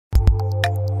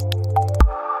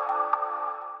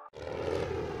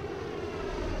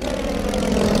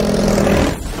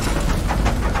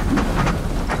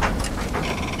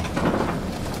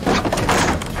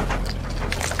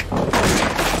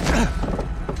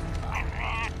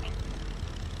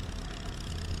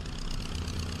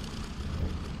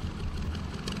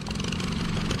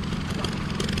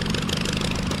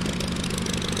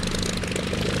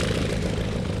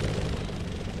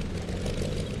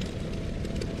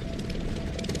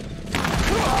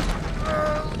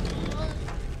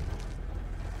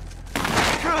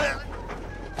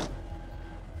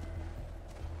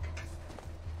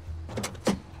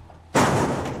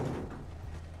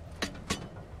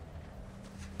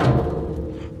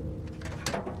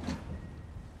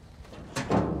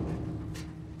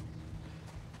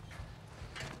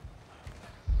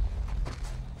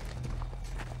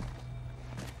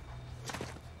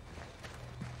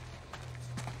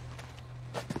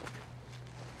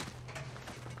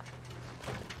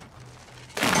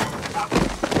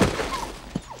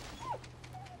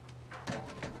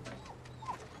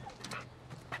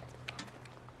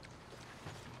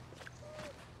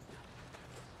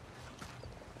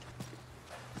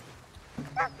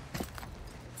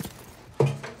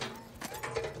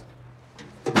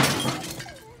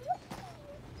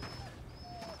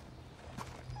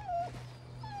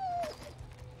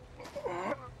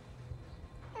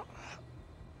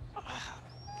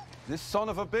This son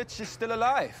of a bitch is still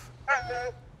alive.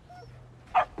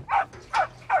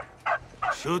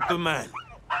 Shoot the man.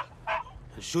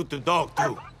 And shoot the dog,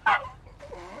 too.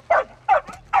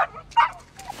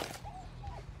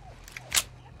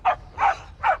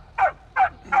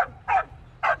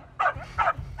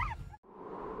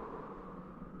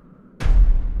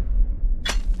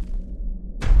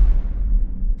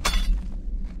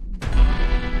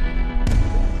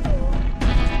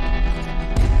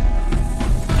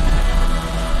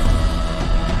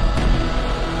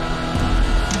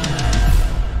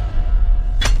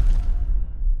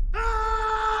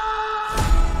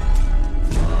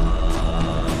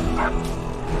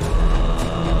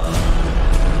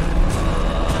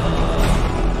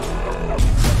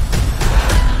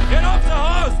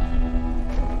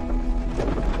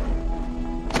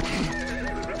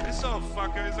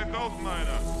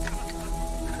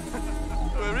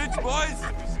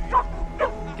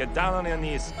 Get down on your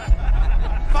knees.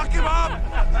 Fuck him up!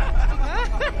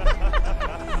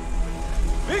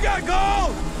 We got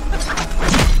gold!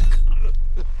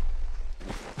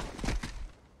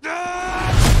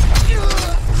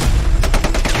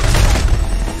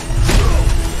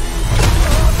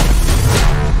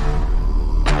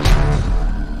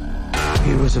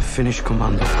 He was a Finnish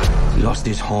commando. He lost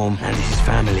his home and his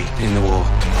family in the war.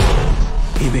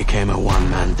 He became a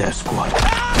one-man death squad.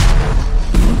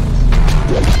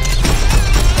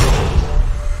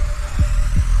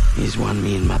 He's one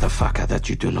mean motherfucker that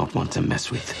you do not want to mess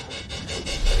with.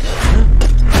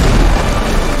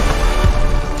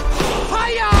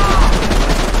 Fire!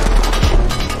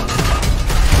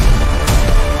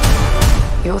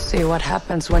 You'll see what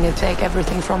happens when you take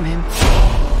everything from him.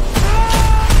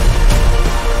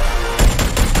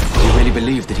 Do you really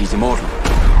believe that he's immortal?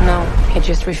 No, he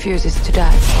just refuses to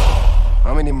die.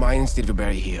 How many mines did you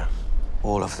bury here?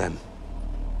 All of them.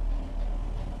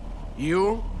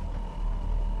 You?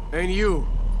 And you?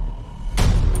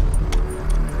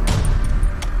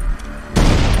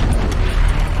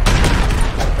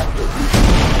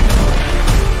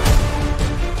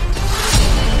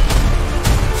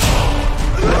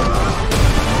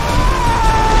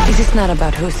 This is not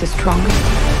about who's the strongest.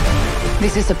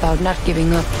 This is about not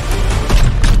giving up.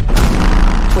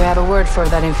 We have a word for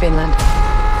that in Finland.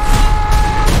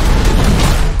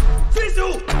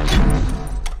 Sisu!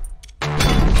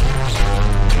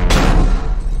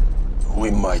 We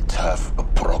might have a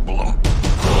problem.